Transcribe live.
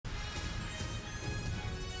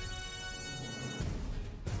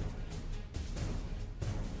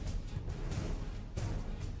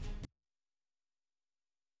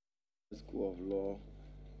School of Law,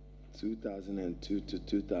 2002 to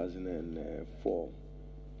 2004.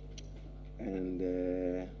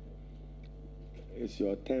 And it's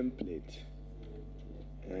your template.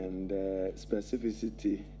 And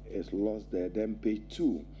specificity is lost there. Then page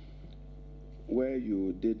 2, where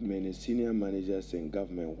you did many senior managers in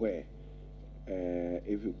government, where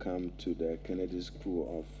if you come to the Kennedy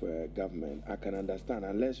School of Government, I can understand,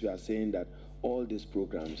 unless you are saying that all these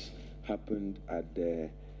programs happened at the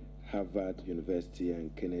Harvard University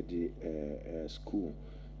and Kennedy School.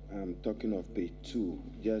 I'm talking of page 2,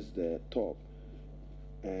 just the top.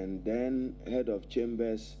 And then head of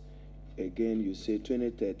chambers, again, you say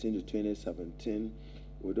 2013 to 2017,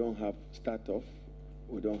 we don't have start off,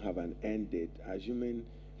 we don't have an end date, assuming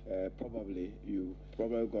probably you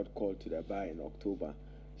got called to the bar in October.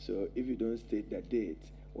 So if you don't state the date,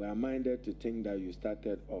 we are minded to think that you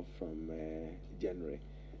started off from January.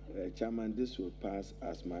 Chairman, this will pass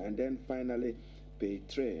as my. And then finally, page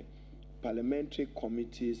 3, parliamentary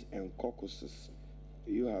committees and caucuses.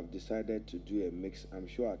 You have decided to do a mix. I'm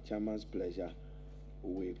sure at Chairman's pleasure,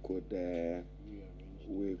 we could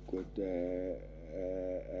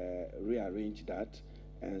rearrange that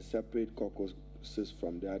and separate caucuses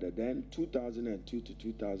from the other. Then 2002 to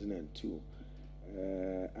 2002,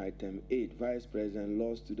 item 8, Vice President,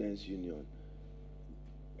 Law Students Union.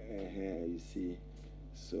 You see,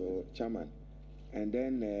 so Chairman. And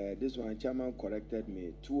then this one, Chairman corrected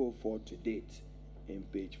me, 204 to date in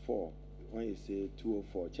page 4. When you say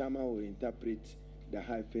 204, Chairman will interpret the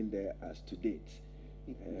hyphen there as to date.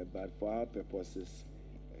 But for our purposes,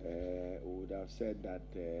 we would have said that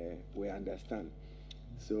we understand.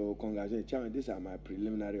 So congratulations, Chairman, these are my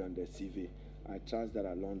preliminary on the CV. I trust that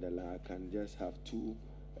along the line I can just have 2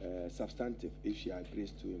 substantive. If she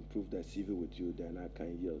agrees to improve the CV with you, then I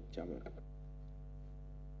can yield, Chairman.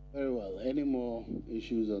 Very well. Any more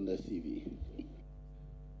issues on the CV?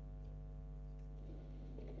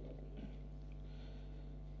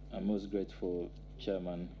 I'm most grateful,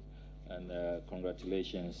 Chairman, and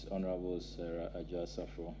congratulations, Honorable Sarah Adwoa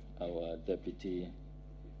Safo, our Deputy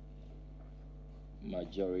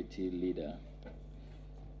Majority Leader.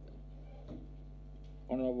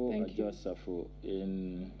 Honorable Adwoa Safo,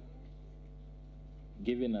 in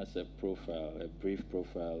giving us a profile, a brief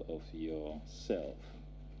profile of yourself,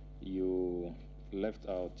 you left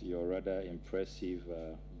out your rather impressive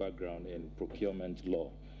background in procurement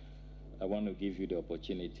law. I want to give you the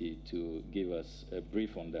opportunity to give us a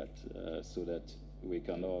brief on that, so that we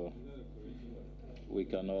can all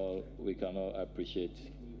appreciate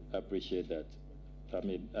that. I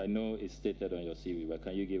mean, I know it's stated on your CV, but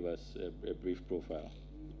can you give us a brief profile?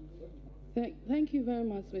 Thank you very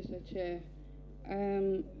much, Mr. Chair.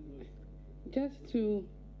 Just to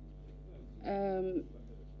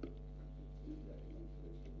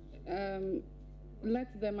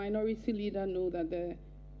let the minority leader know that the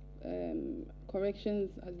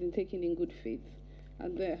corrections has been taken in good faith.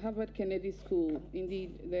 At the Harvard Kennedy School,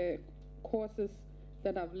 indeed, the courses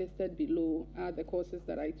that I've listed below are the courses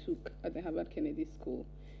that I took at the Harvard Kennedy School.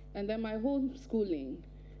 And then my homeschooling,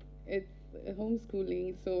 it's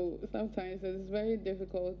homeschooling, so sometimes it's very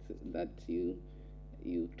difficult that you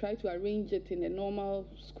try to arrange it in a normal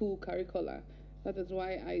school curricula. That is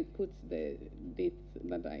why I put the dates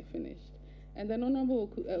that I finished. And then Honorable...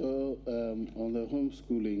 on the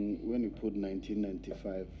homeschooling, when you put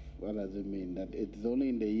 1995, what does it mean? That it's only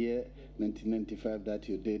in the year 1995 that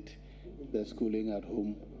you did the schooling at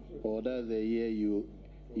home, or that's the year you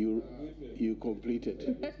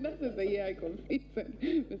completed? That is the year I completed,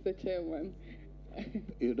 Mr. Chairman.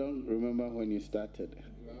 You don't remember when you started?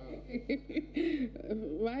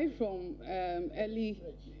 Right from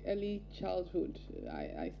early childhood,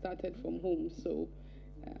 I started from home, so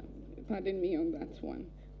pardon me on that one.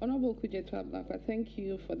 Honorable Kujetu Ablakwa, thank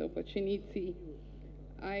you for the opportunity.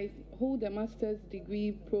 I hold a master's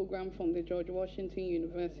degree program from the George Washington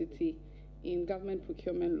University in government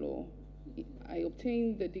procurement law. I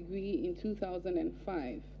obtained the degree in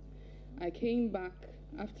 2005. I came back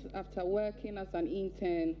after working as an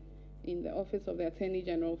intern in the Office of the Attorney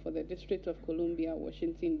General for the District of Columbia,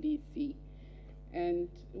 Washington, D.C., and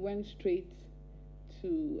went straight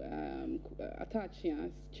to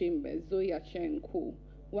Atachia's chambers, Zoe Ache and Co.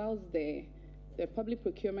 Whilst there, the Public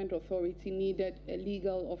Procurement Authority needed a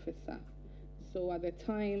legal officer. So at the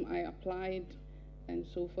time I applied, and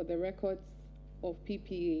so for the records of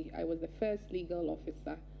PPA, I was the first legal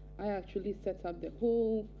officer. I actually set up the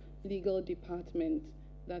whole legal department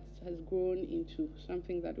that has grown into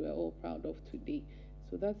something that we're all proud of today.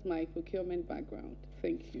 So that's my procurement background.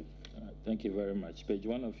 Thank you. Thank you very much. Page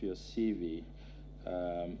 1 of your CV,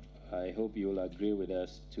 I hope you will agree with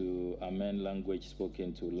us to amend language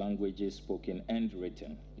spoken to languages spoken and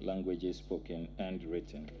written. Languages spoken and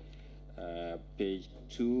written. Page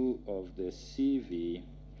 2 of the CV,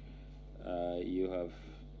 you have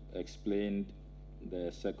explained the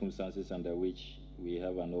circumstances under which we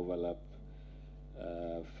have an overlap.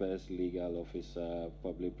 First Legal Officer,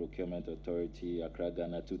 Public Procurement Authority, Accra,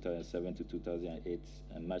 Ghana, 2007 to 2008,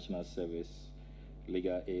 and National Service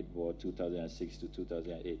Legal Aid Board, 2006 to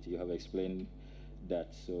 2008. You have explained that,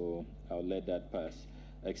 so I'll let that pass.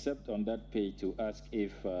 Except on that page to ask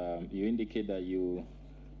if you indicate that you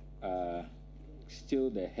are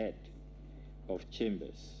still the head of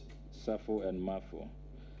chambers, Safo and Mafo.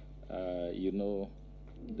 You know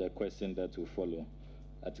the question that will follow.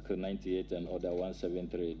 Article 98 and Order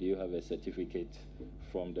 173. Do you have a certificate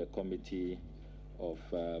from the committee of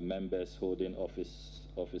members holding office?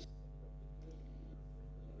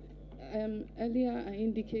 Earlier, I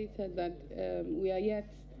indicated that we are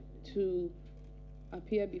yet to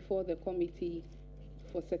appear before the committee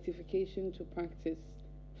for certification to practice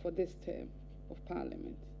for this term of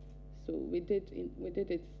Parliament. So we did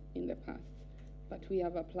it in the past, but we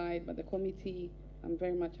have applied. But the committee, I'm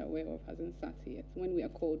very much aware of, hasn't sat yet. When we are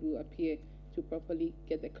called, we'll appear to properly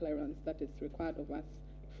get the clearance that is required of us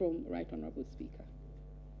from Right Honourable Speaker.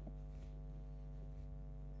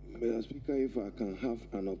 Mr. Speaker, if I can have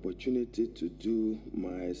an opportunity to do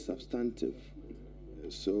my substantive.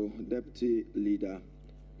 So, Deputy Leader,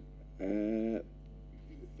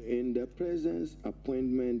 in the President's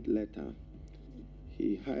appointment letter,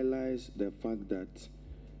 he highlights the fact that,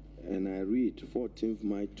 and I read, 14th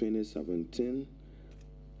March 2017,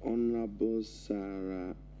 Honorable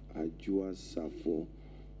Sarah Adwoa Safo,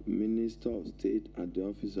 Minister of State at the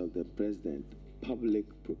Office of the President, Public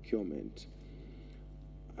Procurement.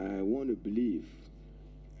 I want to believe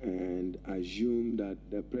and assume that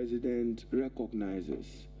the President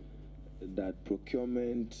recognizes that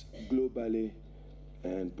procurement globally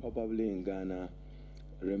and probably in Ghana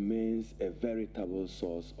remains a veritable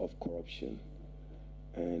source of corruption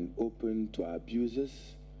and open to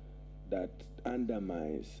abuses that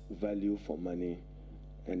undermines value for money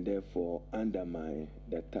and therefore undermine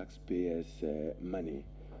the taxpayers' money.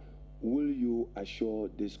 Will you assure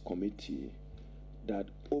this committee that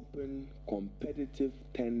open competitive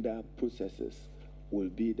tender processes will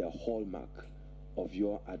be the hallmark of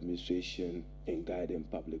your administration in guiding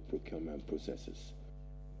public procurement processes?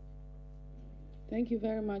 Thank you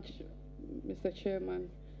very much, Mr.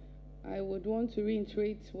 Chairman. I would want to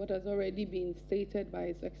reiterate what has already been stated by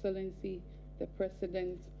His Excellency, the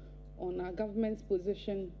President, on our government's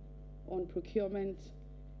position on procurement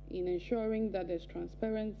in ensuring that there's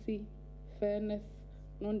transparency, fairness,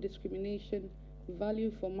 non-discrimination,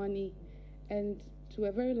 value for money, and to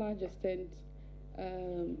a very large extent,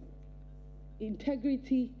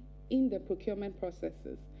 integrity in the procurement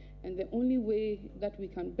processes. And the only way that we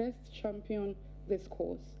can best champion this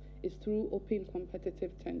cause is through open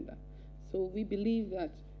competitive tender. So we believe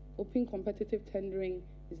that open competitive tendering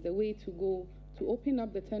is the way to go to open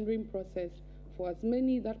up the tendering process for as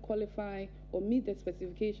many that qualify or meet the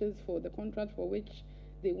specifications for the contract for which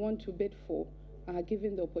they want to bid for are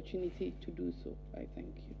given the opportunity to do so. I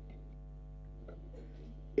thank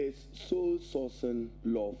you. Is sole sourcing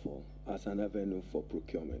lawful as an avenue for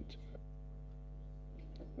procurement?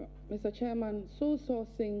 Mr. Chairman, sole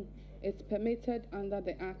sourcing is permitted under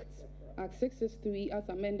the Act 663 as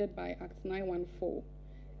amended by Act 914.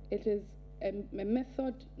 It is a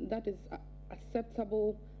method that is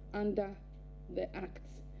acceptable under the Act.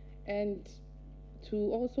 And to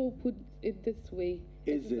also put it this way,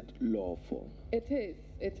 is it lawful? It is.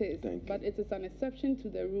 Thank but you. it is an exception to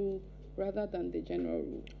the rule rather than the general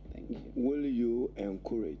rule. Thank you. Will you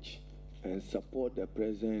encourage and support the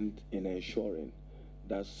President in ensuring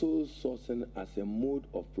that sole sourcing as a mode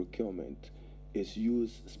of procurement is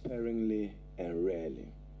used sparingly and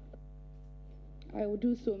rarely? I will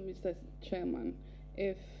do so, Mr. Chairman,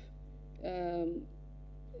 if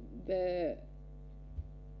the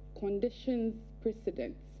conditions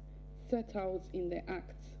precedents set out in the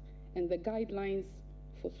Act and the guidelines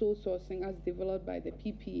for sole sourcing as developed by the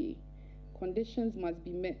PPA, conditions must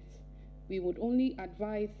be met. We would only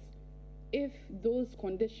advise if those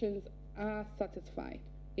conditions are satisfied,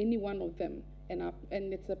 any one of them, and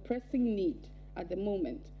it's a pressing need at the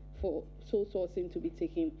moment for sole sourcing to be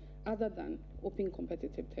taken other than open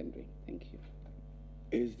competitive tendering. Thank you.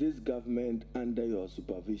 Is this government under your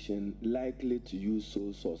supervision likely to use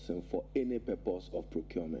sole sourcing for any purpose of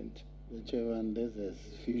procurement? The Chairman, this is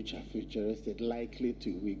futuristic, likely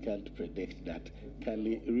to. We can't predict that. Can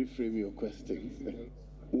you reframe your questions?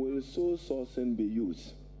 Will sole sourcing be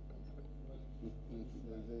used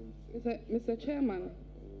Mr. Chairman,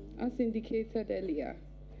 as indicated earlier,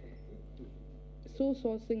 sole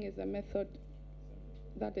sourcing is a method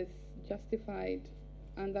that is justified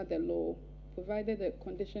under the law, provided the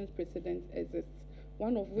conditions precedent exists.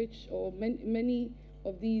 One of which, or many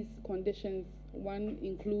of these conditions, one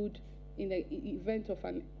include in the event of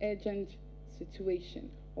an urgent situation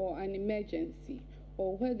or an emergency,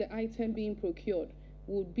 or where the item being procured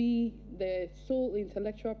would be the sole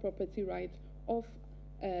intellectual property right of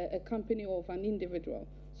a company or of an individual.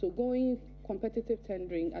 So going competitive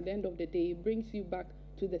tendering at the end of the day brings you back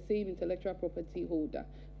to the same intellectual property holder.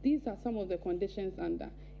 These are some of the conditions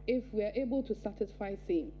under. If we are able to satisfy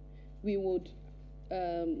same, we would,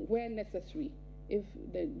 where necessary, if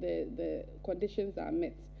the conditions are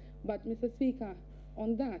met. But Mr. Speaker,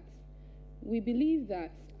 on that, we believe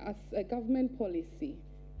that as a government policy,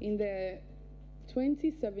 in the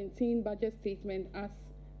 2017 budget statement as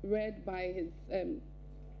read by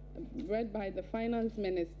the finance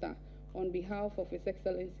minister on behalf of His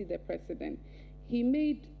Excellency the President, he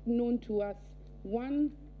made known to us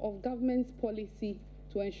one of government's policy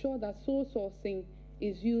to ensure that sole sourcing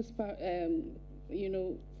is used,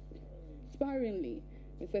 sparingly.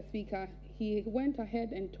 Mr. Speaker, he went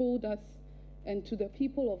ahead and told us and to the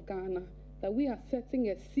people of Ghana that we are setting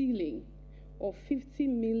a ceiling of 50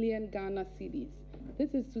 million Ghana cedis.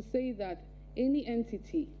 This is to say that any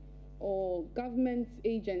entity or government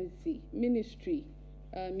agency, ministry,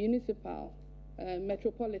 municipal,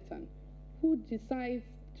 metropolitan, who decides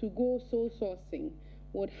to go sole sourcing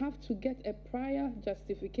would have to get a prior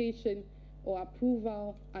justification or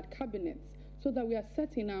approval at cabinet, so that we are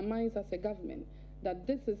set in our minds as a government that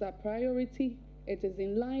this is a priority, it is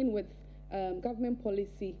in line with government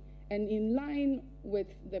policy and in line with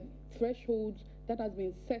the thresholds that has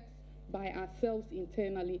been set by ourselves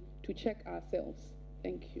internally to check ourselves.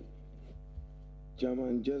 Thank you.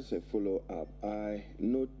 Chairman, just a follow-up. I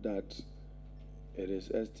note that it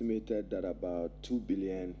is estimated that about $2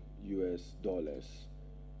 billion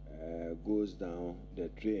goes down the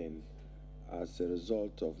drain as a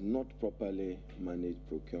result of not properly managed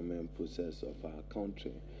procurement process of our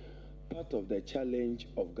country. Part of the challenge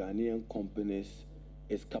of Ghanaian companies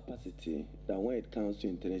is capacity, that when it comes to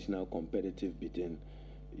international competitive bidding,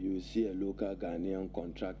 you see a local Ghanaian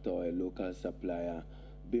contractor or a local supplier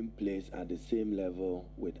being placed at the same level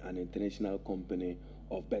with an international company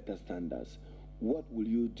of better standards. What will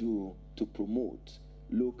you do to promote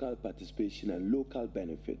local participation and local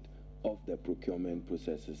benefit of the procurement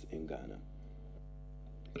processes in Ghana?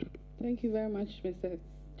 Thank you very much, Mr.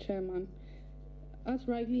 Chairman. As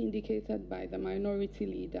rightly indicated by the minority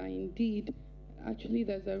leader, indeed, actually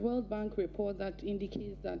there's a World Bank report that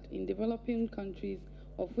indicates that in developing countries,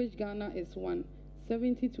 of which Ghana is one,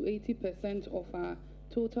 70 to 80% of our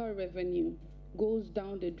total revenue goes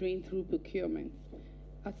down the drain through procurement.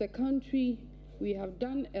 As a country, we have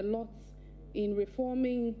done a lot in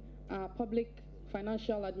reforming our public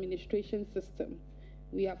financial administration system.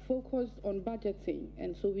 We are focused on budgeting,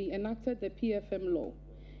 and so we enacted the PFM law.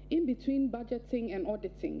 In between budgeting and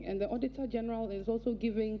auditing, and the Auditor General is also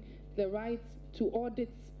giving the right to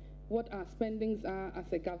audit what our spendings are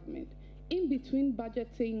as a government. In between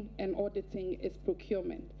budgeting and auditing is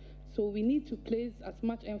procurement. So we need to place as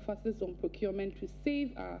much emphasis on procurement to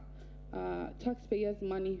save our taxpayers'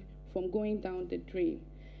 money from going down the drain.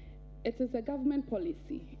 It is a government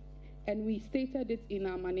policy, and we stated it in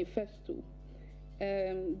our manifesto,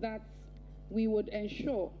 that we would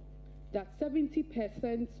ensure that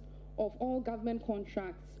 70% of all government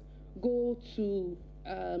contracts go to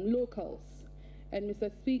locals. And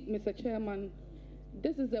Mr. Chairman,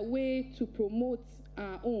 this is a way to promote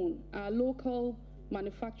our local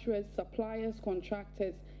manufacturers, suppliers,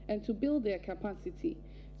 contractors, and to build their capacity.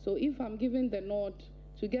 So if I'm given the nod,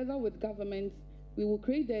 together with government, we will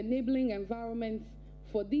create the enabling environment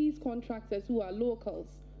for these contractors who are locals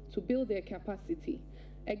to build their capacity.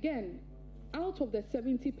 Again, out of the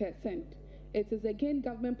 70%, it is again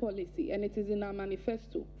government policy, and it is in our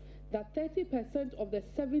manifesto, that 30% of the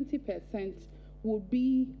 70% would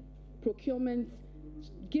be procurement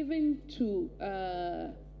given to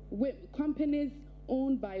companies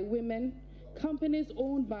owned by women, companies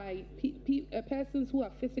owned by persons who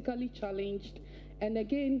are physically challenged, and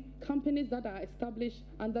again, companies that are established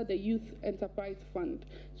under the Youth Enterprise Fund.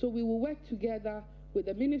 So we will work together with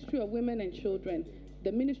the Ministry of Women and Children,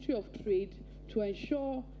 the Ministry of Trade, to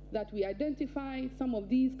ensure that we identify some of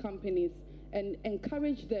these companies and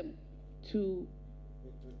encourage them to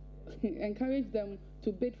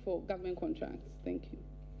bid for government contracts. Thank you.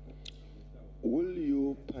 Will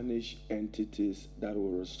you punish entities that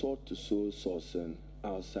will resort to sole sourcing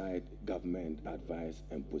outside government advice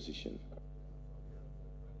and position.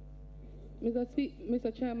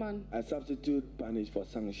 Mr. Chairman. A substitute punished for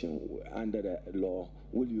sanction under the law.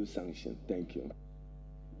 Will you sanction? Thank you.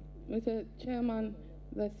 Mr. Chairman,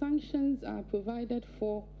 the sanctions are provided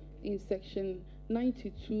for in Section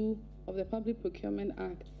 92 of the Public Procurement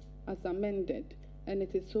Act as amended, and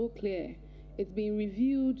it is so clear. It's been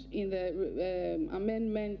reviewed in the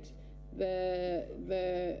amendment.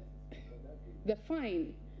 The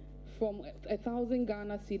fine from 1,000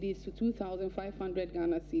 Ghana cedis to 2,500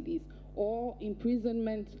 Ghana cedis, or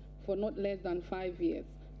imprisonment for not less than 5 years.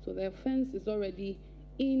 So the offense is already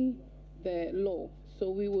in the law. So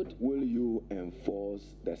we would... Will you enforce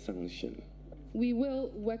the sanction? We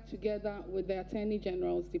will work together with the Attorney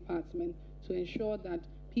General's Department to ensure that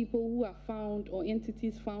people who are found or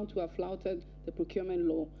entities found to have flouted the procurement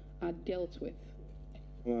law are dealt with.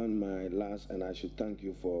 One, my last, and I should thank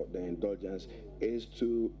you for the indulgence, is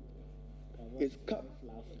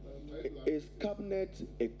cabinet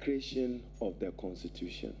a creation of the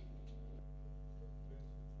Constitution?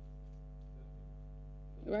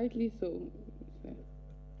 Rightly so, sir.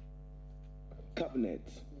 Cabinet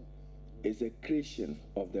is a creation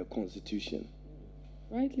of the Constitution.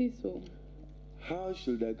 Rightly so. How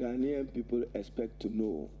should the Ghanaian people expect to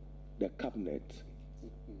know the cabinet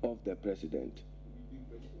of the president?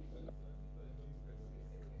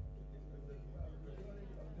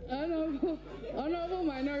 Honorable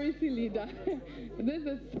Minority Leader, this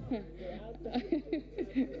is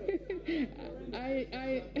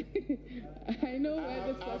I know where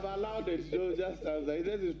this I've allowed it, so just as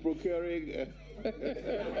this is procuring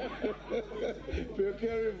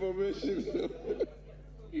information.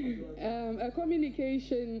 A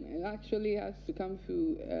communication actually has to come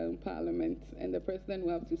through Parliament, and the President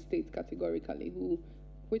will have to state categorically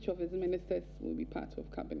which of his ministers will be part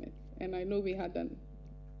of cabinet. And I know we had done.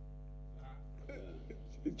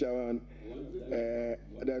 Chairman, the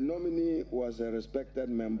nominee was a respected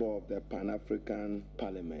member of the Pan-African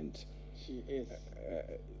Parliament. She is.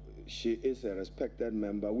 She is a respected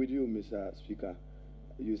member. With you, Mr. Speaker,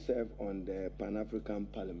 you serve on the Pan-African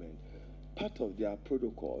Parliament. Part of their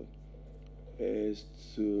protocol is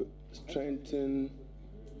to strengthen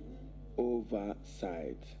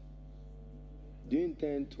oversight. Do you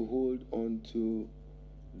intend to hold on to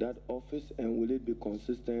that office, and will it be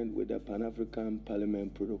consistent with the Pan-African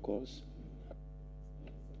Parliament protocols?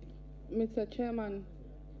 Mr. Chairman,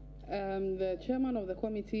 the chairman of the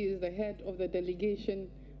committee is the head of the delegation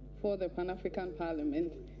for the Pan-African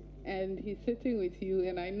Parliament, and he's sitting with you,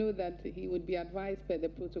 and I know that he would be advised per the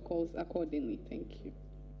protocols accordingly. Thank you.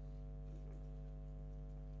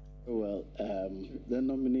 Well, the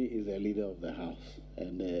nominee is a leader of the House,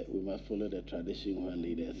 and we must follow the tradition when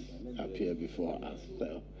leaders appear before us.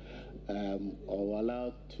 So I'll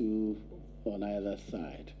allow two on either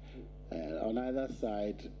side. On either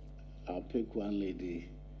side, I'll pick one lady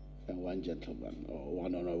and one gentleman, or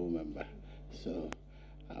one honorable member. So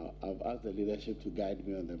I've asked the leadership to guide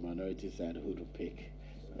me on the minority side who to pick.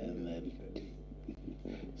 And then,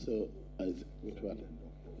 so, which one?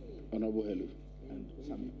 Honorable Helu.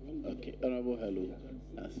 Okay, Honorable Helu.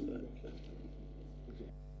 That's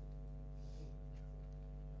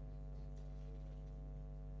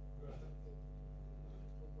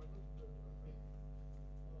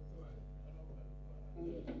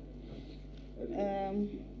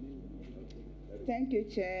Thank you,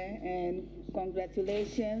 Chair, and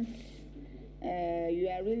congratulations. You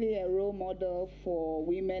are really a role model for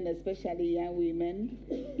women, especially young women,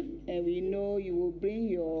 and we know you will bring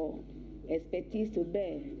your expertise to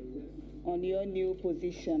bear on your new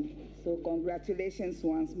position. So congratulations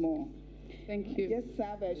once more. Thank you. Just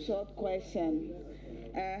have a short question.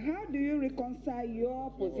 How do you reconcile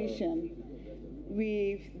your position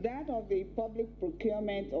with that of the Public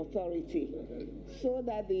Procurement Authority, so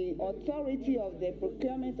that the authority of the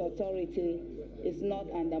Procurement Authority is not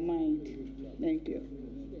undermined? Thank you.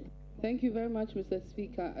 Thank you very much, Mr.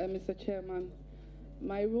 Speaker, Mr. Chairman.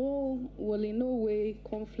 My role will in no way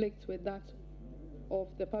conflict with that of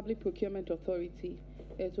the Public Procurement Authority.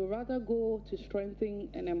 It will rather go to strengthen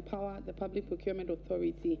and empower the Public Procurement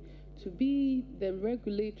Authority to be the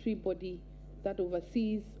regulatory body that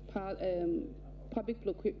oversees public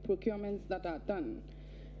procurements that are done.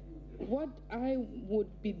 What I would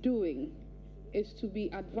be doing is to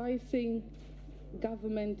be advising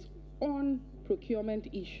government on procurement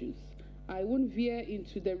issues. I won't veer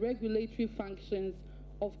into the regulatory functions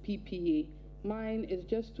of PPA. Mine is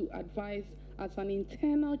just to advise as an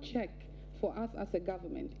internal check for us as a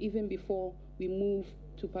government, even before we move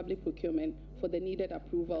to public procurement for the needed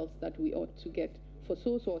approvals that we ought to get for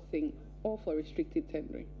sole sourcing or for restricted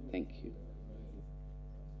tendering. Thank you.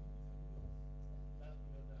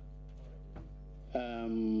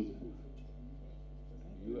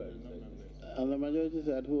 On the majority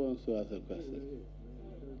side, who wants to ask a question?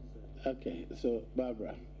 Okay, so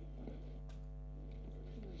Barbara.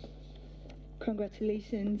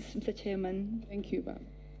 Congratulations, Mr. Chairman. Thank you, Barbara.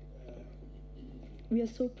 We are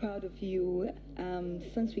so proud of you.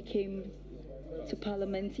 Since we came to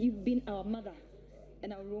Parliament, you've been our mother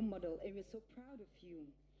and our role model, and we're so proud of you.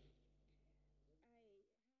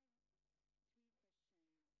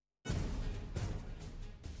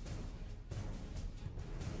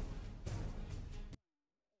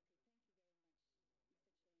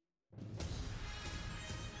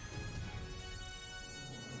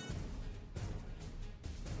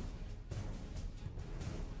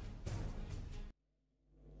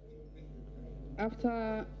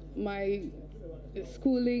 After my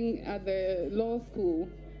schooling at the law school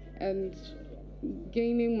and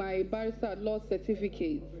gaining my barrister at law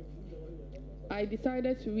certificate, I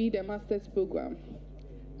decided to read a master's program.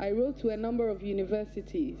 I wrote to a number of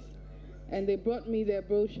universities, and they brought me their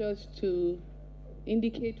brochures to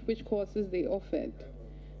indicate which courses they offered.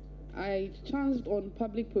 I chanced on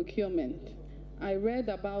public procurement. I read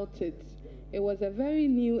about it. It was a very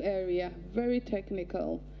new area, very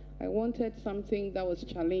technical. I wanted something that was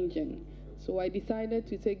challenging. So I decided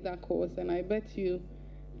to take that course, and I bet you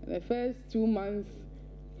the first 2 months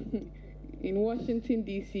in Washington,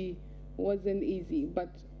 D.C. wasn't easy.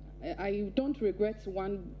 But I don't regret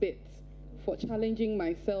one bit for challenging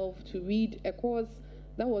myself to read a course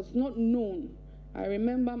that was not known. I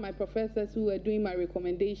remember my professors who were doing my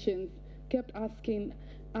recommendations kept asking,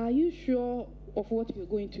 are you sure of what you're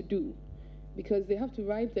going to do? Because they have to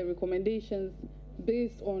write the recommendations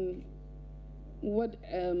based on what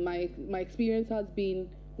my experience has been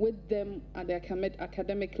with them at the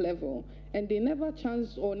academic level. And they never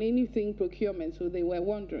chanced on anything procurement, so they were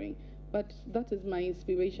wondering. But that is my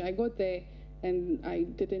inspiration. I got there and I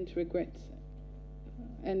didn't regret.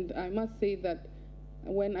 And I must say that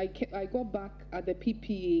when I got back at the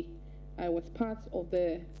PPA, I was part of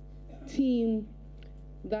the team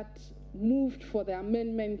that moved for the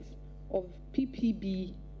amendment of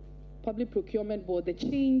PPB, Public Procurement Board, the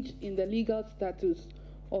change in the legal status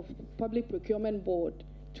of Public Procurement Board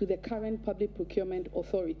to the current Public Procurement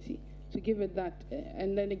Authority, to give it that.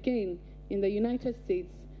 And then again, in the United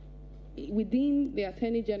States, within the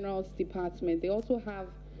Attorney General's Department, they also have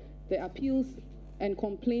the Appeals and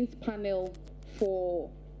Complaints Panel for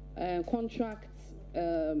contracts,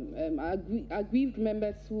 aggrieved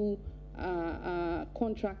members who are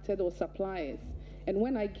contracted or suppliers. And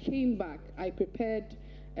when I came back, I prepared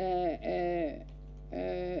a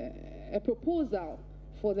proposal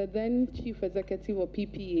for the then Chief Executive of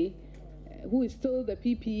PPA, who is still the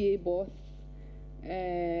PPA boss,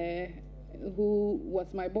 who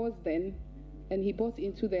was my boss then, and he bought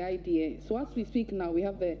into the idea. So as we speak now, we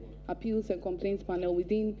have the Appeals and Complaints Panel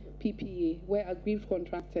within PPA, where aggrieved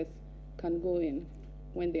contractors can go in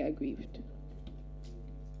when they are aggrieved.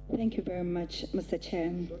 Thank you very much, Mr.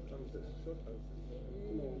 Chair.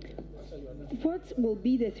 What will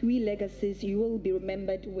be the 3 legacies you will be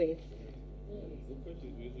remembered with?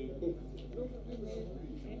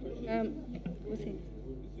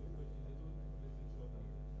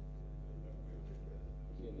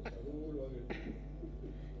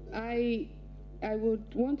 I would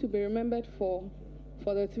want to be remembered for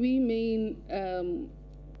the 3 main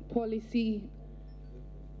policy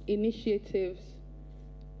initiatives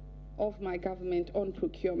of my government on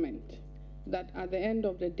procurement. That at the end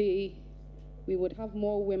of the day, we would have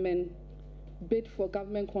more women bid for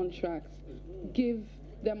government contracts, give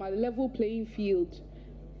them a level playing field,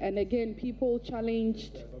 and again, people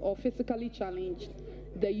challenged or physically challenged,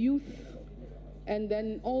 the youth, and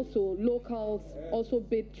then also locals also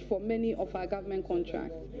bid for many of our government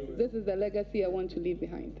contracts. This is the legacy I want to leave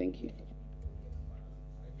behind. Thank you.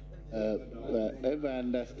 If I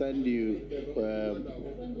understand you,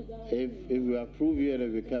 if you approve you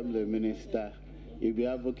and become the minister, you'll be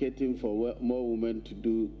advocating for more women to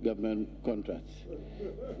do government contracts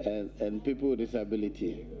and people with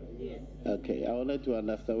disability. Okay, I wanted to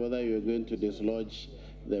understand whether you're going to dislodge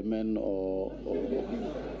the men or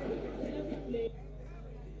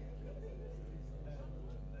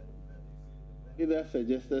leader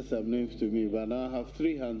suggested some names to me, but now I have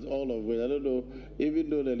 3 hands, all of it. I don't know, even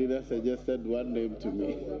though the leader suggested 1 name to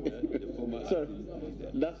me. Sorry,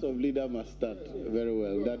 that of leader must start. Very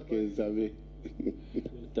well. In that case, Sabi.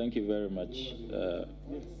 Thank you very much,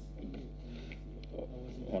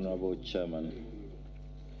 Honorable Chairman.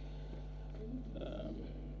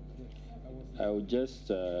 I will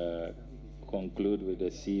just conclude with the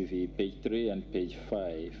CV, page 3 and page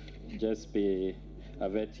 5. Just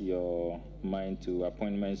avert your mind to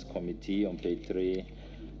Appointments Committee on page 3,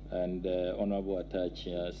 and Honorable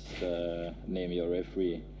Atachia's name, your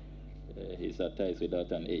referee. His attached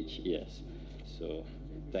without an H, yes. So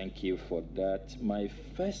thank you for that. My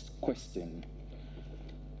first question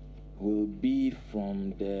will be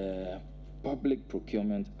from the Public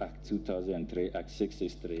Procurement Act 2003, Act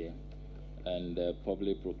 663, and the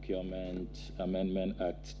Public Procurement Amendment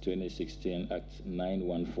Act 2016, Act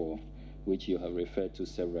 914, which you have referred to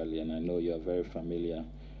severally, and I know you are very familiar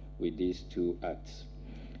with these two acts.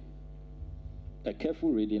 A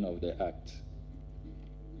careful reading of the act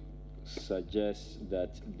suggests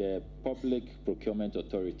that the Public Procurement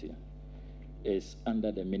Authority is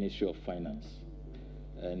under the Ministry of Finance.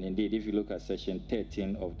 And indeed, if you look at Section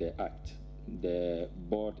 13 of the Act, the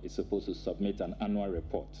board is supposed to submit an annual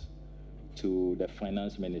report to the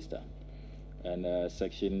Finance Minister. And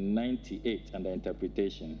Section 98 under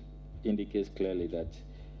interpretation indicates clearly that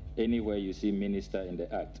anywhere you see minister in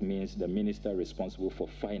the Act means the minister responsible for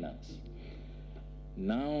finance.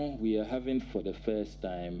 Now we are having for the first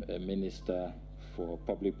time a minister for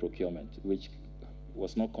public procurement, which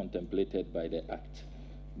was not contemplated by the Act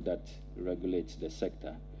that regulates the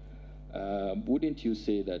sector. Wouldn't you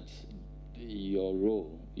say that your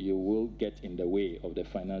role, you will get in the way of the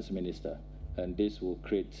finance minister, and this will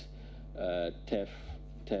create theft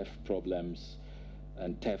problems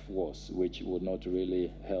and theft wars, which would not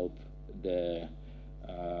really help the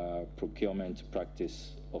procurement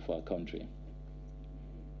practice of our country?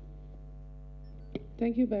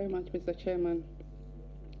 Thank you very much, Mr. Chairman.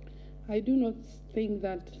 I do not think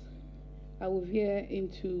that I will veer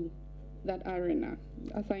into that arena.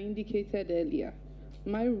 As I indicated earlier,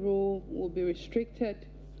 my role will be restricted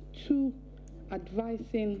to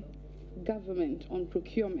advising government on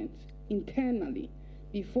procurement internally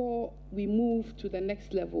before we move to the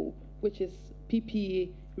next level, which is PPA,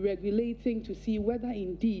 regulating to see whether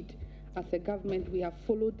indeed, as a government, we have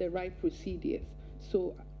followed the right procedures.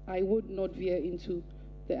 So I would not veer into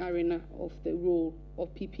the arena of the role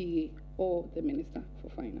of PPA or the Minister for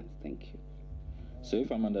Finance. Thank you. So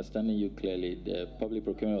if I'm understanding you clearly, the Public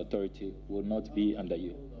Procurement Authority will not be under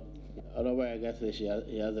you? Otherwise, I guess he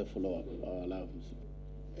has a follow-up.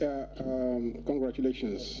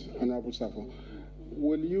 Congratulations, Honorable Safo.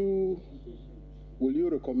 Will you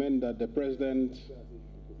recommend that the President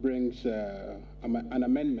brings an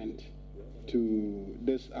amendment to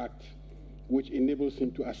this act which enables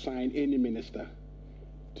him to assign any minister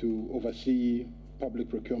to oversee public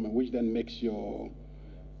procurement, which then makes your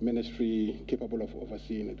ministry capable of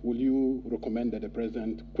overseeing it? Will you recommend that the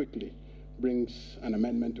President quickly brings an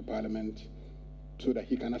amendment to Parliament so that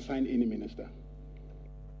he can assign any minister?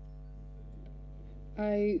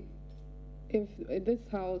 If this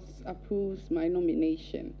House approves my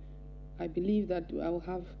nomination, I believe that I will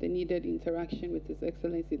have the needed interaction with His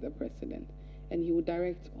Excellency the President, and he will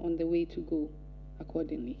direct on the way to go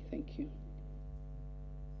accordingly. Thank you.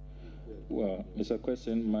 Well, Mr.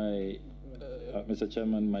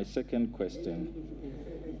 Chairman, my second question,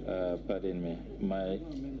 pardon me,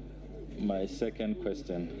 my second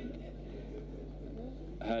question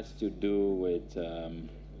has to do with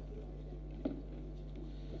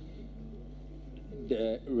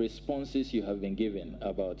the responses you have been given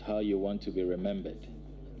about how you want to be remembered,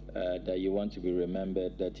 that you want to be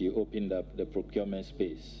remembered, that you opened up the procurement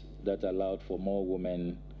space that allowed for more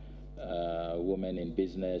women in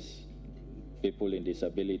business, people in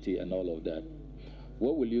disability, and all of that.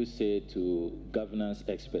 What will you say to governance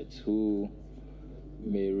experts who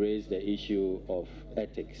may raise the issue of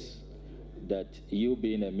ethics, that you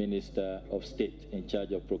being a minister of state in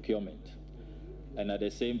charge of procurement, and at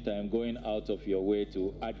the same time going out of your way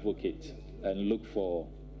to advocate and look for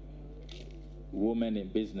women in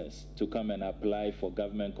business to come and apply for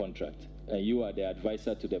government contract, and you are the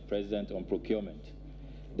advisor to the President on procurement?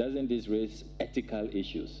 Doesn't this raise ethical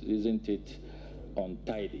issues? Isn't it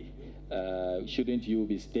untidy? Shouldn't you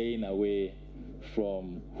be staying away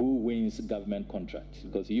from who wins government contracts?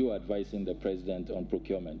 Because you are advising the President on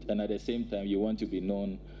procurement, and at the same time you want to be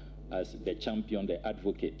known as the champion, the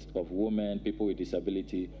advocate of women, people with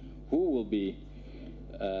disability, who will be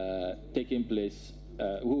taking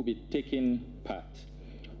part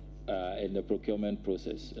in the procurement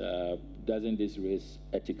process. Doesn't this raise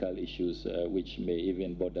ethical issues which may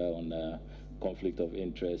even border on conflict of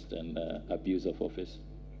interest and abuse of office?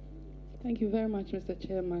 Thank you very much, Mr.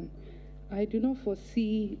 Chairman. I do not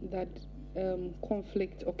foresee that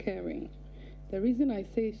conflict occurring. The reason I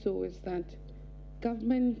say so is that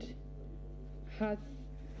government has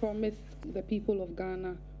promised the people of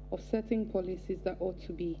Ghana of certain policies that ought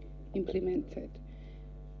to be implemented.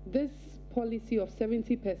 This policy of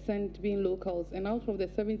 70% being locals and out of the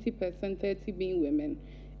 70%, 30 being women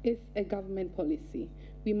is a government policy.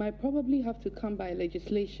 We might probably have to come by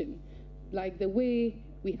legislation, like the way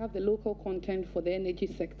we have the local content for the energy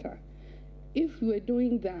sector. If we were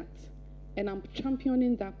doing that, and I'm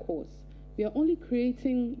championing that cause, we are only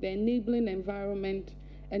creating the enabling environment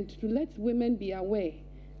and to let women be aware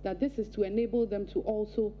that this is to enable them to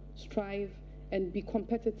also strive and be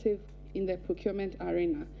competitive in the procurement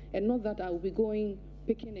arena, and not that I will be going,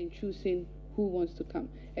 picking and choosing who wants to come.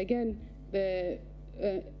 Again, the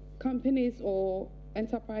companies or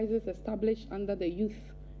enterprises established under the Youth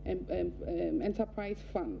Enterprise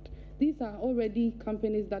Fund, these are already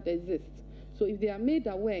companies that exist. So if they are made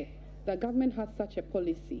aware that government has such a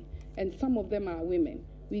policy, and some of them are women,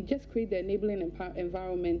 we just create the enabling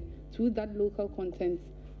environment through that local content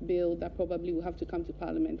bill that probably will have to come to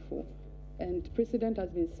Parliament for. And precedent has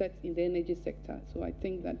been set in the energy sector, so I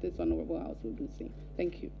think that this Honourable House will do the same.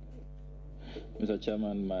 Thank you. Mr.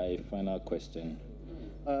 Chairman, my final question.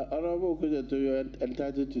 Honourable Kujeto, you are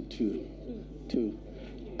entitled to two.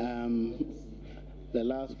 The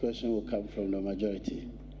last question will come from the majority.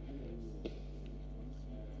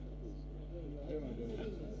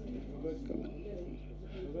 Come on.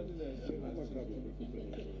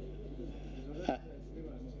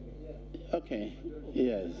 Okay,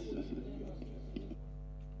 yes.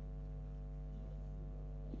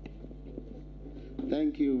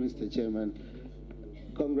 Thank you, Mr. Chairman.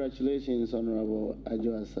 Congratulations, Honorable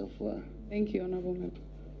Adwoa Safo. Thank you, Honorable Member.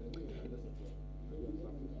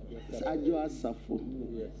 It's Adwoa Safo.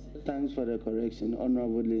 Yes. Thanks for the correction,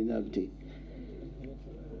 Honorable Linabdi.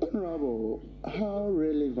 Honorable, how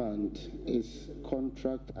relevant is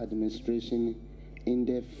contract administration in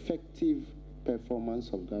the effective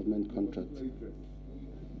performance of government contracts?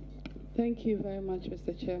 Thank you very much,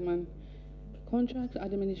 Mr. Chairman. Contract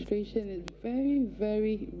administration is very,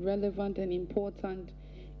 very relevant and important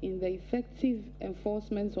in the effective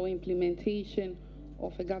enforcement or implementation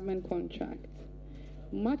of a government contract.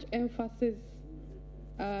 Much emphasis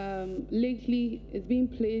lately is being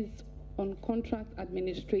placed on contract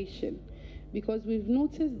administration, because we've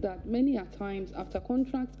noticed that many a times after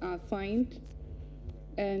contracts are signed,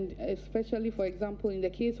 and especially, for example, in the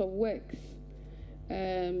case of works,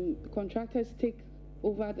 contractors take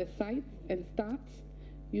over the site and start,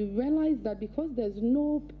 you realize that because there's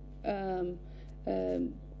no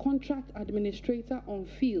contract administrator on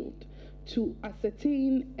field to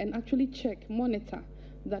ascertain and actually check, monitor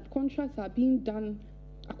that contracts are being done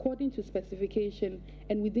according to specification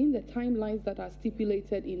and within the timelines that are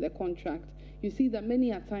stipulated in the contract, you see that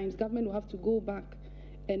many a times government will have to go back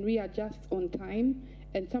and readjust on time,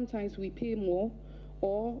 and sometimes we pay more,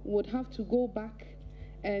 or would have to go back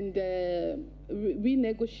and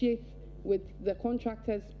renegotiate with the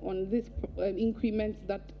contractors on this increment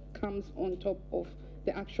that comes on top of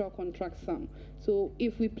the actual contract sum. So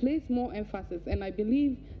if we place more emphasis, and I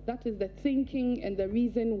believe that is the thinking and the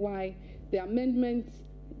reason why the amendments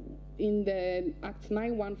in the Act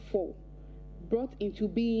 914 brought into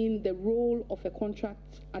being the role of a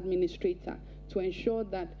contract administrator to ensure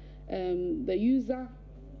that the user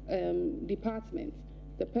department,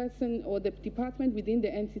 the person or the department within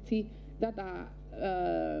the entity that are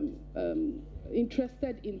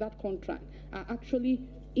interested in that contract are actually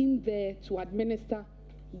in there to administer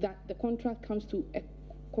that the contract comes to a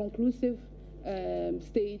conclusive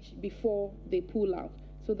stage before they pull out,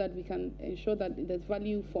 so that we can ensure that there's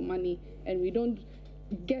value for money and we don't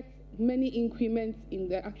get many increments in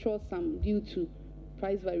the actual sum due to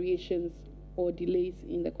price variations or delays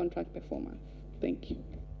in the contract performance. Thank you.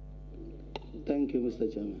 Thank you,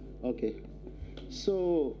 Mr. Chairman. Okay.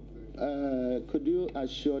 So, could you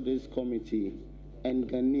assure this committee and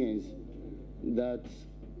Ghanaians that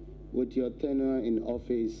with your tenure in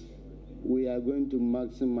office, we are going to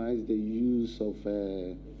maximize the use of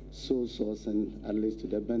sole sourcing, at least to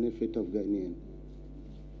the benefit of Ghanaians?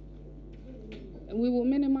 We will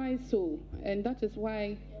minimize so, and that is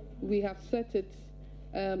why we have set it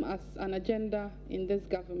as an agenda in this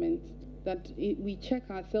government, that we check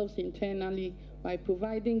ourselves internally by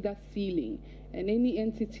providing that ceiling, and any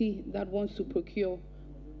entity that wants to procure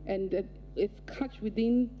and it's catch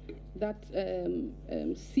within that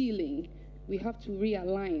ceiling, we have to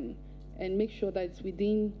realign and make sure that it's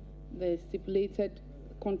within the stipulated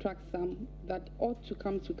contract sum that ought to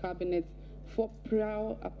come to cabinet for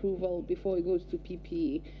prior approval before it goes to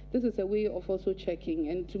PPA. This is a way of also checking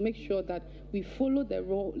and to make sure that we follow the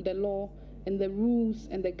law and the rules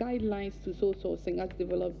and the guidelines to sole sourcing as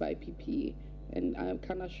developed by PPA. And I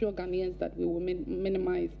can assure Ghanaians that we will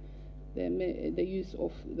minimize the use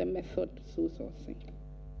of the method sole sourcing.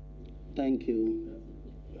 Thank you.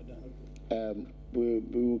 We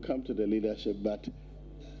will come to the leadership, but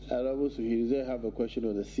Adwoa Safo, you have a question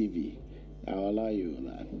on the CV. I'll allow you on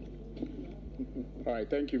that. All right,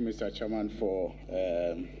 thank you, Mr. Chairman, for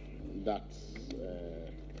that,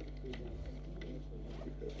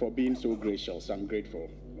 for being so gracious. I'm grateful.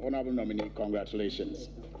 Honorable nominee, congratulations.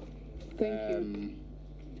 Thank you.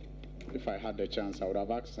 If I had the chance, I would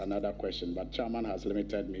have asked another question, but Chairman has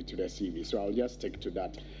limited me to the CV, so I'll just stick to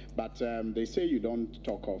that. But they say you don't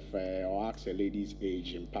talk of or ask a lady's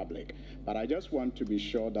age in public, but I just want to be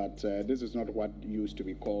sure that this is not what used to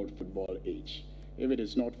be called football age. If it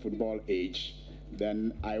is not football age,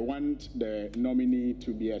 then I want the nominee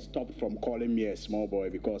to be stopped from calling me a small boy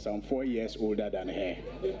because I'm 4 years older than her.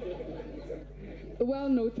 Well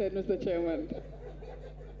noted, Mr. Chairman.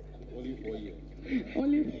 Only 4 years.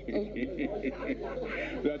 Only.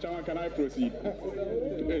 Mr. Chairman, can I proceed?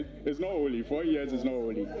 It's not only 4 years. Is not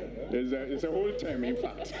only. It's a whole term, in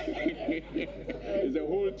fact. It's a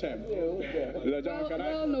whole term. Mr. Chairman,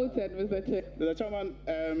 well noted, Mr. Chair. Mr. Chairman,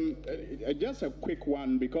 just a quick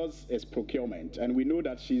one because it's procurement, and we know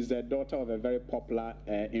that she's the daughter of a very popular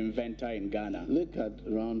inventor in Ghana. Look at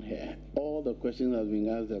around here. All the questions have been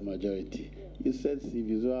asked the majority. You said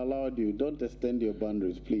CV, so I allowed you. Don't extend your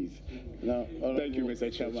boundaries, please. Now, thank you,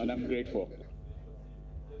 Mr. Chairman. I'm grateful.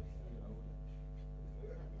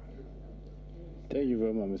 Thank you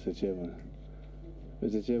very much, Mr. Chairman.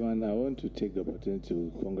 Mr. Chairman, I want to take the opportunity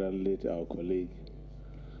to congratulate our colleague.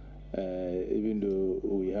 Even though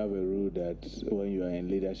we have a rule that when you are in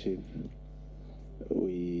leadership,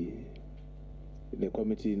 the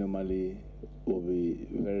committee normally will be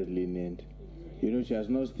very lenient. You know, she has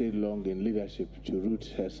not stayed long in leadership to root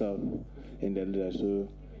herself in the leader, so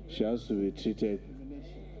she has to be treated.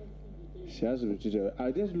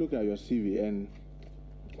 I just look at your CV, and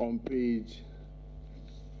on page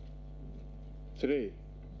 3,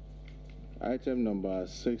 item number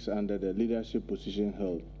 6, under the leadership position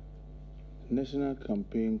held, National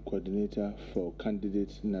Campaign Coordinator for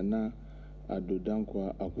candidate Nana Addo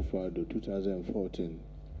Akufo-Addo 2014.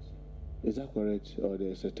 Is that correct, or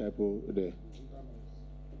there's a typo there?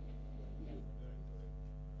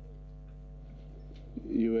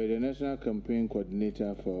 You were the National Campaign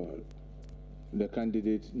Coordinator for the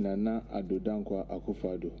candidate Nana Addo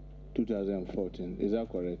Akufo-Addo 2014. Is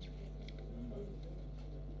that correct?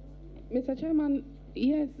 Mr. Chairman,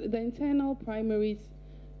 yes, the internal primaries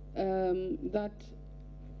that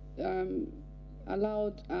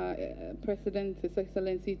allowed President, His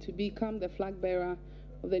Excellency, to become the flag bearer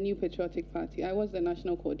of the New Patriotic Party. I was the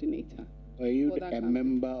national coordinator. Were you a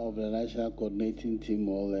member of the national coordinating team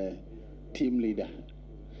or the team leader?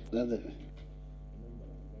 That's it.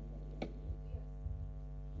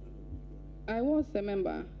 I was a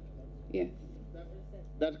member, yes.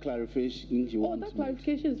 That clarification you want? Oh, that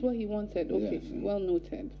clarification is what he wanted. Okay, yes. Well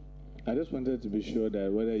noted. I just wanted to be sure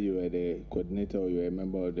that whether you were the coordinator or you were a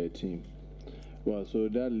member of the team. Well, so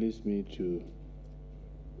that leads me to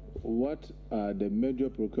what are the major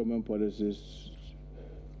procurement policies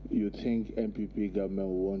you think MPP government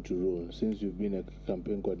will want to roll? Since you've been a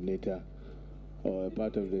campaign coordinator or a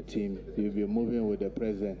part of the team, you'll be moving with the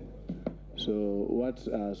president. So what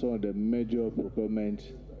are some of the major procurement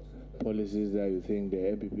policies that you think the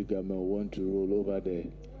MPP government will want to roll over the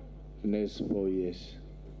next 4 years?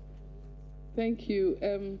 Thank you.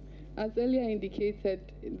 As earlier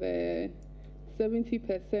indicated, the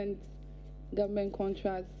 70% government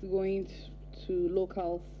contracts going to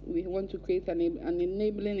locals, we want to create an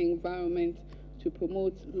enabling environment to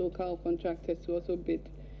promote local contractors to also bid.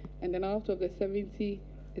 And then out of the 70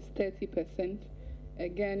 is 30%.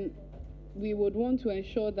 Again, we would want to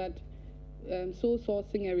ensure that sole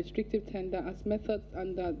sourcing and restrictive tender as methods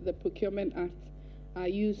under the Procurement Act are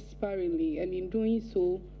used sparingly, and in doing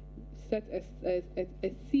so, set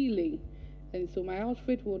a ceiling. And so my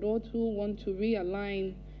outfit would also want to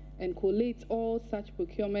realign and collate all such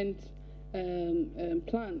procurement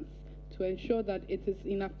plans to ensure that it is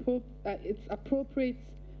it's appropriate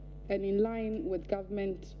and in line with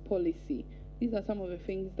government policy. These are some of the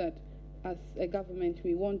things that, as a government,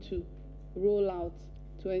 we want to roll out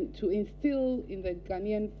to instill in the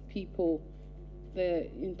Ghanaian people the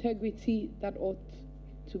integrity that ought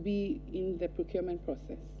to be in the procurement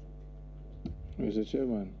process. Mr.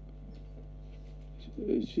 Chairman,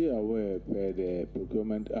 is she aware by the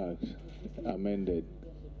Procurement Act amended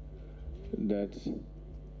that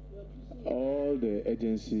all the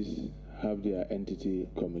agencies have their entity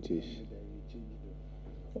committees,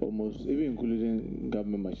 almost even including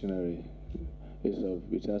government machinery?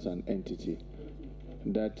 it has an entity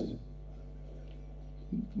that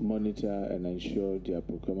monitor and ensure their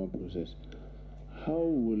procurement process. How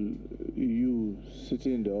will you,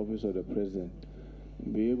 sitting in the office of the president,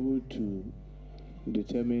 be able to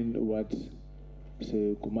determine what,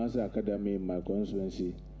 say, Kumasi Academy in my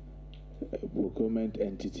constituency, procurement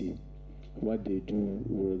entity, what they do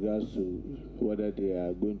with regards to whether they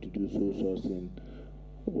are going to do sole sourcing,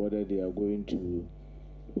 whether they are going to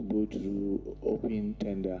go through open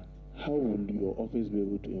tender? How will your office be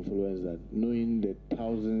able to influence that, knowing the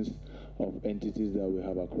thousands of entities that we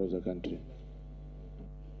have across the country?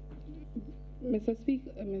 Mr.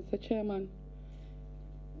 Speaker, Mr. Chairman,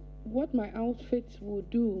 what my outfit will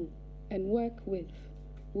do and work with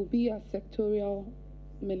will be as sectorial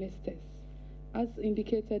ministers. As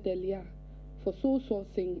indicated earlier, for sole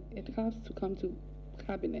sourcing, it has to come to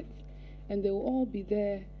cabinet, and they will all be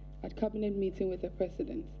there at cabinet meeting with the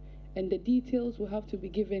president, and the details will have to be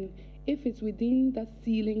given if it's within that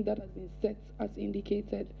ceiling that has been set as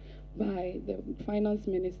indicated by the finance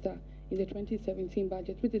minister in the 2017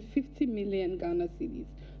 budget, which is 50 million Ghana cedis.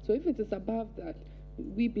 So if it is above that,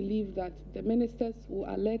 we believe that the ministers will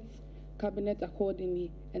alert cabinet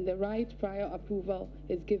accordingly, and the right prior approval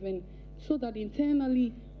is given, so that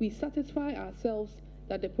internally we satisfy ourselves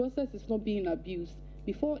that the process is not being abused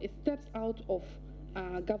before it steps out of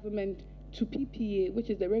our government to PPA, which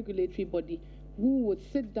is the regulatory body, who would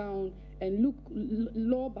sit down and look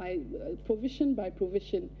law by provision,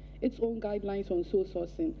 its own guidelines on sole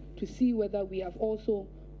sourcing, to see whether we have also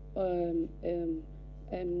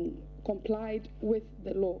complied with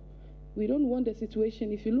the law. We don't want the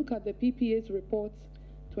situation, if you look at the PPA's reports,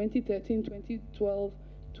 2013, 2012,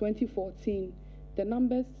 2014, the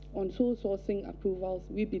numbers on sole sourcing approvals,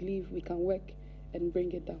 we believe we can work and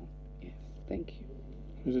bring it down. Yes, thank you.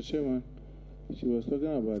 Mr. Chairman, she was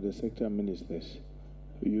talking about the sector ministers.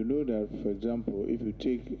 You know that, for example, if you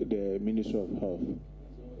take the Ministry of Health,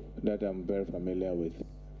 that I'm very familiar with,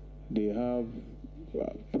 they have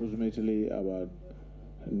approximately about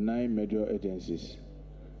 9 major agencies.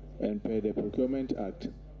 And per the Procurement Act,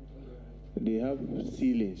 they have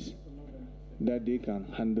ceilings that they can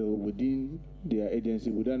handle within their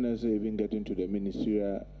agency without necessarily even getting to the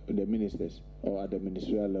ministers or at the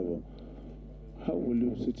ministerial level. How will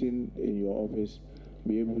you, sitting in your office,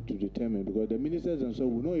 be able to determine? Because the ministers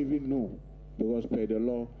themselves will not even know, because per the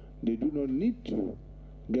law, they do not need to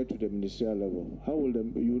get to the ministerial level. How will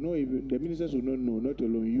the ministers will not know, not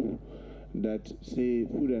alone you, that, say,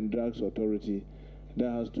 Food and Drugs Authority, that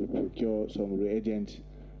has to procure some reagents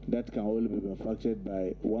that can only be manufactured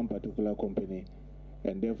by one particular company,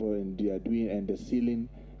 and therefore they are doing, and the ceiling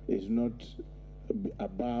is not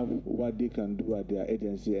above what they can do at their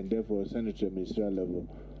agency, and therefore send it to the ministerial level.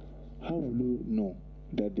 How will you know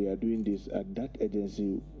that they are doing this at that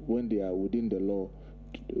agency when they are within the law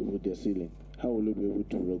with their ceiling? How will you be able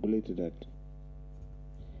to regulate that?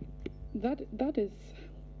 That is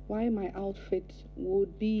why my outfit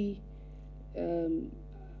would be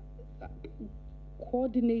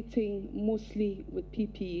coordinating mostly with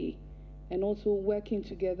PPA and also working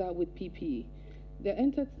together with PPA. The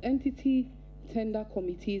entity tender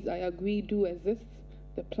committees, I agree, do exist.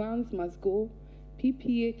 The plans must go.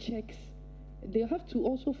 PPA checks. They have to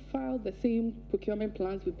also file the same procurement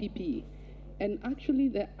plans with PPA. And actually,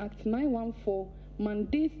 the Act 914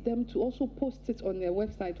 mandates them to also post it on their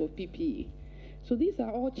website of PPA. So these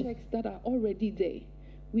are all checks that are already there.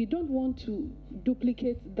 We don't want to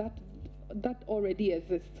duplicate that already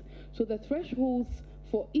exists. So the thresholds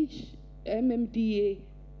for each MMDA,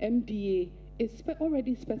 MDA is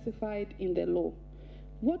already specified in the law.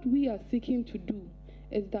 What we are seeking to do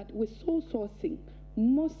is that with sole sourcing,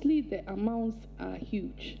 mostly the amounts are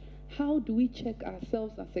huge. How do we check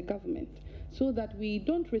ourselves as a government so that we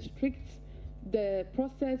don't restrict the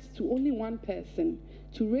process to only one person,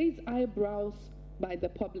 to raise eyebrows by the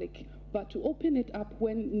public, but to open it up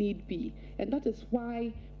when need be? And that is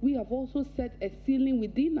why we have also set a ceiling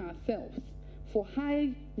within ourselves for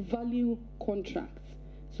high value contracts.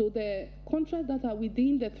 So the contracts that are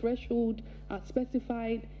within the threshold are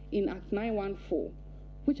specified in Act 914,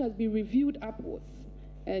 which has been reviewed upwards.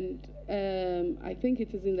 And I think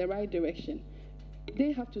it is in the right direction.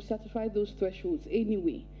 They have to satisfy those thresholds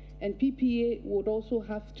anyway. And PPA would also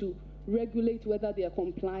have to regulate whether they are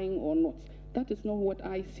complying or not. That is not what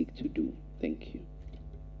I seek to do. Thank you.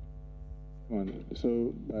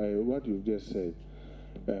 So by what you've just said,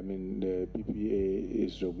 I mean, the PPA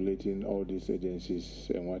is regulating all these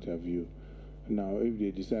agencies and what have you. Now, if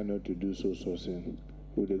they decide not to do sole sourcing,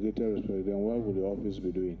 with the greater respect, then what will the office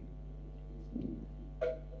be doing?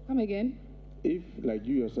 Come again? If, like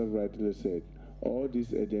you yourself rightly said, all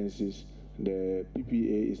these agencies, the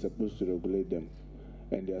PPA is supposed to regulate them,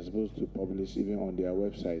 and they are supposed to publish even on their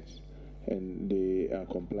websites, and they are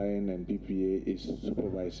complying, and PPA is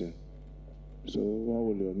supervising. So what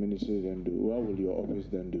will your ministry then do? What will your office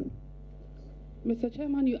then do? Mr.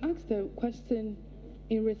 Chairman, you asked a question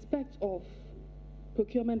in respect of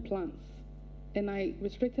procurement plans, and I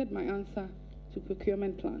restricted my answer to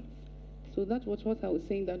procurement plans. So that was what I was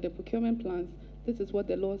saying, that the procurement plans, this is what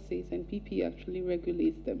the law says, and PP actually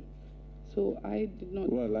regulates them. So I did not...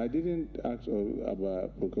 Well, I didn't ask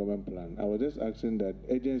about procurement plan. I was just asking that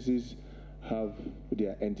agencies have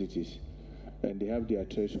their entities, and they have their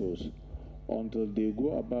thresholds. Until they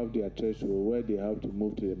go above their threshold where they have to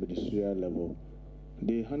move to the ministerial level,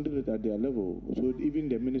 they handle it at their level. So even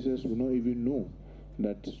the ministers will not even know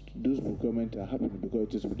that those procurement are happening because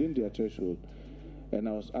it is within their threshold. And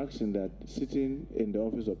I was asking that, sitting in the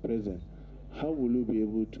office of president, how will you be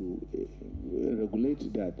able to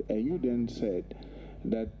regulate that? And you then said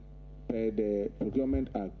that per the Procurement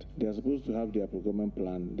Act, they are supposed to have their procurement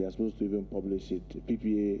plan, they are supposed to even publish it.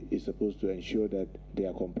 PPA is supposed to ensure that they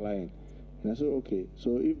are complying. And I said, okay,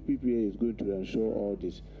 so if PPA is going to ensure all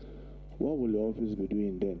this, what will your office be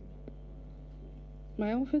doing then?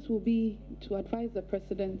 My office will be to advise the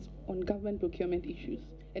president on government procurement issues,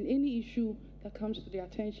 and any issue that comes to the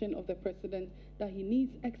attention of the president that he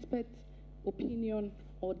needs expert opinion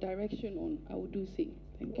or direction on, I will do so.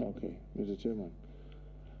 Thank you. Okay, Mr. Chairman,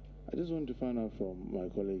 I just want to find out from my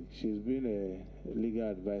colleague. She's been a legal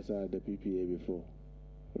advisor at the PPA before,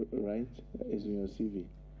 right? It's in your CV.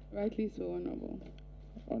 Rightly so, Honorable.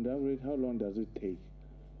 On the average, how long does it take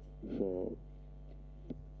for,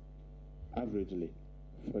 averagely,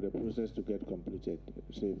 for the process to get completed,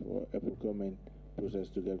 say for a procurement process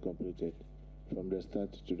to get completed from the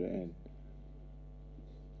start to the end?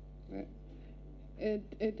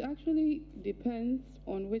 It actually depends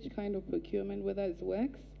on which kind of procurement, whether it's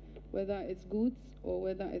works, whether it's goods, or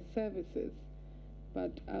whether it's services.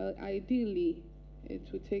 But ideally, it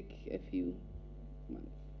would take a few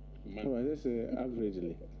months. Oh, I just say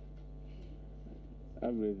averagely.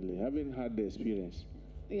 Averagely, having had the experience.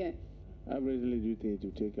 Yes. Averagely, do you think it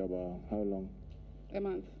will take about how long? A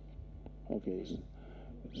month. Okay.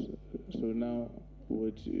 So now,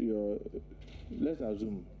 with your, let's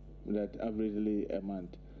assume that averagely a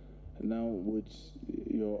month. Now, with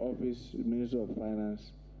your office, Minister of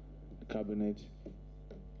Finance, Cabinet,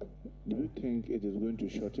 do you think it is going to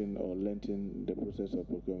shorten or lengthen the process of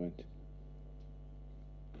procurement?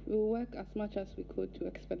 We'll work as much as we could to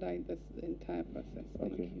expedite this entire process.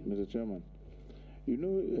 Okay, Mr. Chairman, you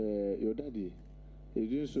know your daddy is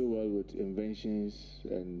doing so well with inventions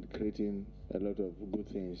and creating a lot of good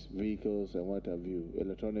things, vehicles and what have you,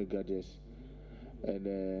 electronic gadgets. And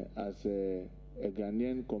as a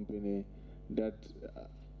Ghanaian company that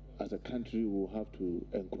as a country will have to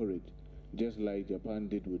encourage, just like Japan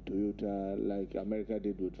did with Toyota, like America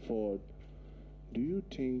did with Ford, do you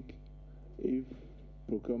think if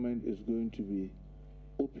procurement is going to be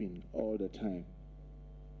open all the time,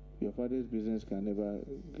 your father's business can never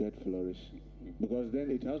get flourish? Because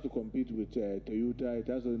then it has to compete with Toyota, it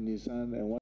has to Nissan and what